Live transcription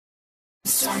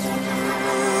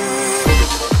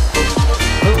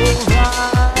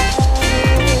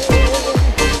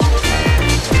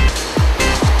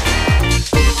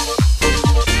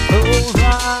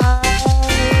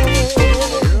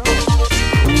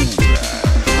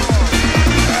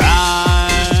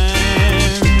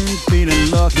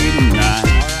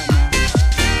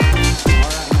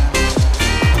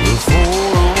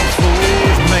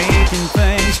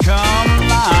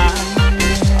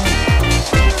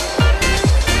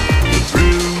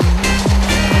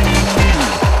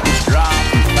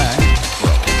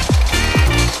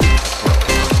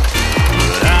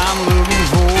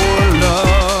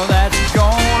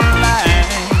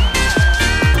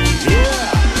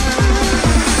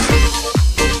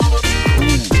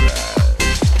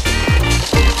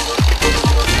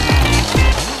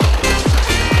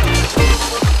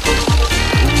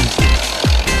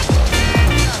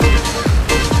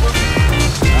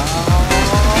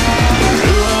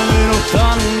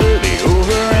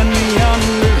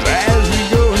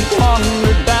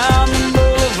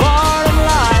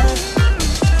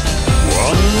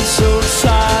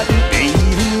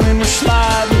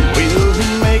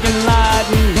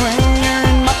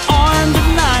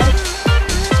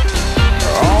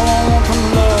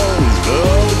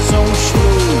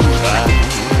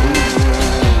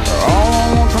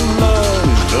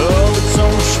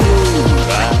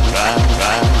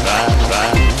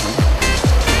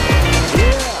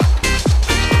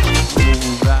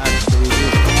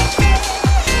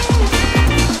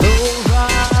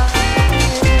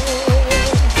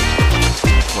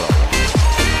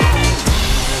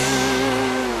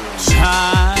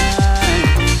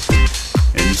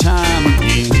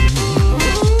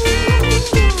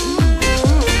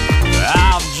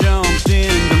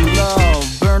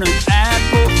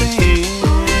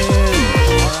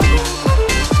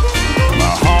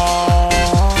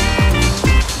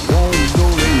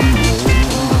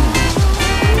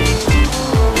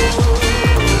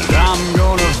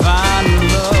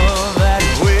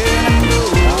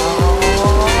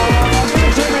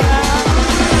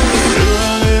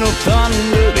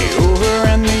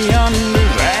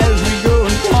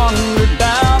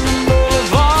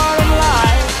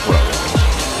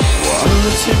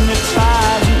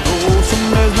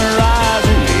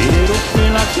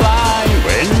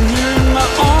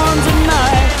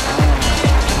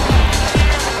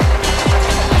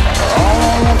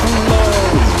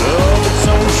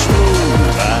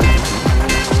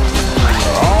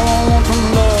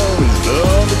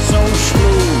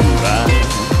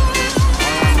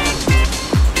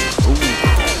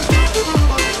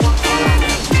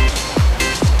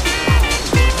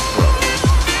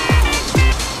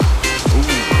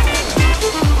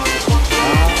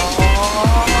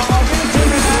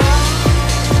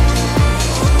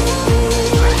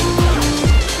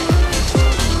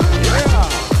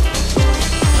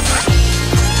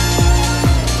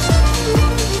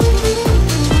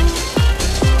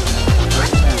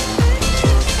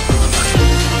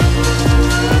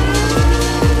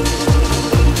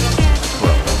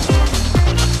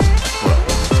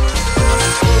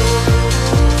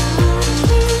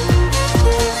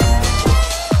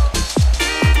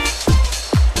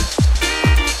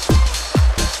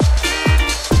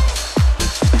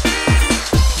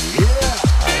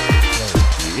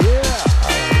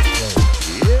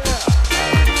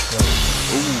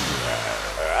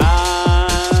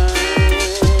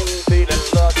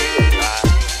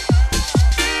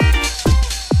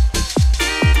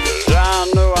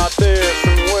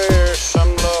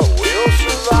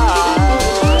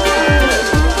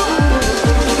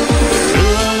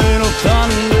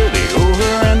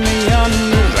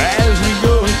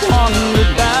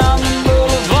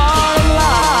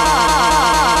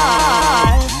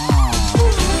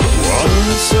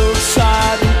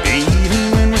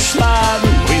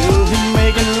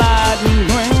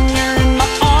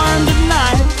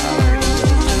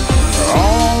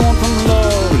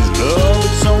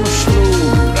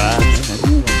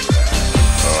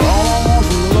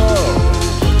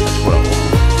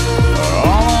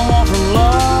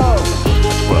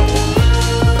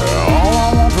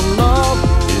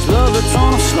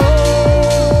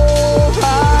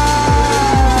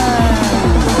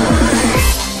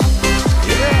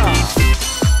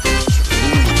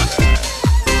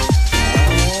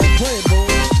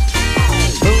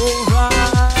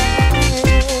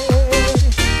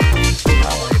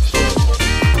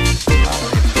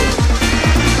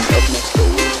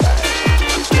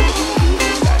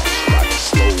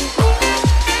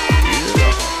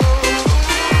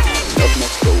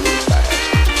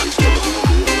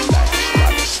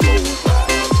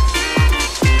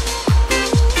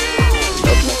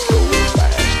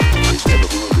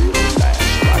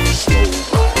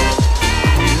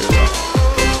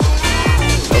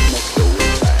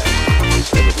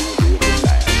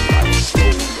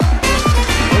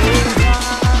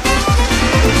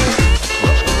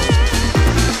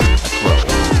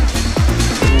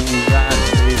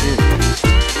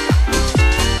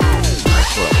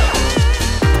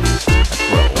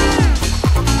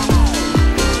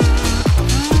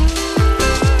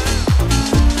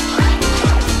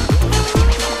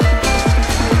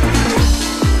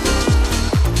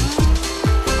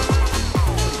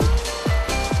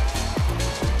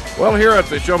Well, here at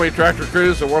the Show Me Tractor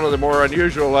Cruise, one of the more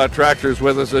unusual tractors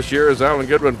with us this year is Alan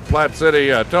Goodwin from Platte City.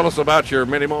 Tell us about your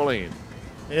Mini Moline.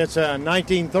 It's a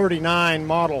 1939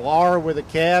 Model R with a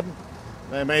cab.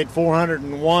 They made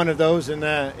 401 of those in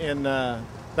that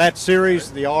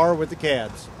series, the R with the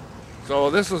cabs.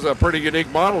 So this is a pretty unique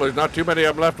model. There's not too many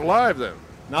of them left alive then.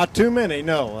 Not too many,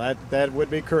 no. That would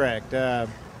be correct.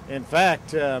 In fact,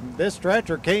 this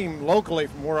tractor came locally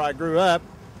from where I grew up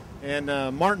in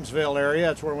Martinsville area.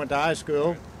 That's where I went to high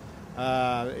school.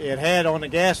 It had on the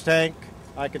gas tank,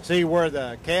 I could see where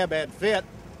the cab had fit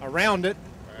around it.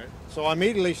 Right. So I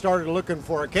immediately started looking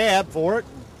for a cab for it.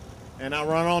 And I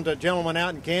run onto a gentleman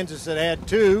out in Kansas that had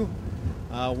two.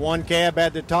 One cab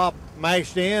had the top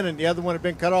mashed in and the other one had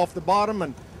been cut off the bottom,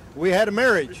 and we had a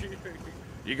marriage.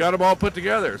 You got them all put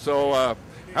together. So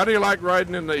how do you like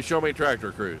riding in the Show Me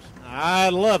Tractor Cruise? I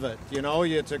love it. You know,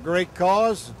 it's a great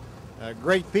cause,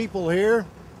 great people here,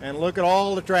 and look at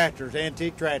all the tractors,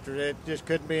 antique tractors. It just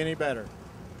couldn't be any better.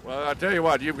 Well, I tell you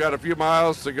what, you've got a few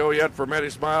miles to go yet for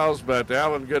many smiles, but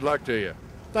Alan, good luck to you.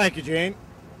 Thank you, Gene.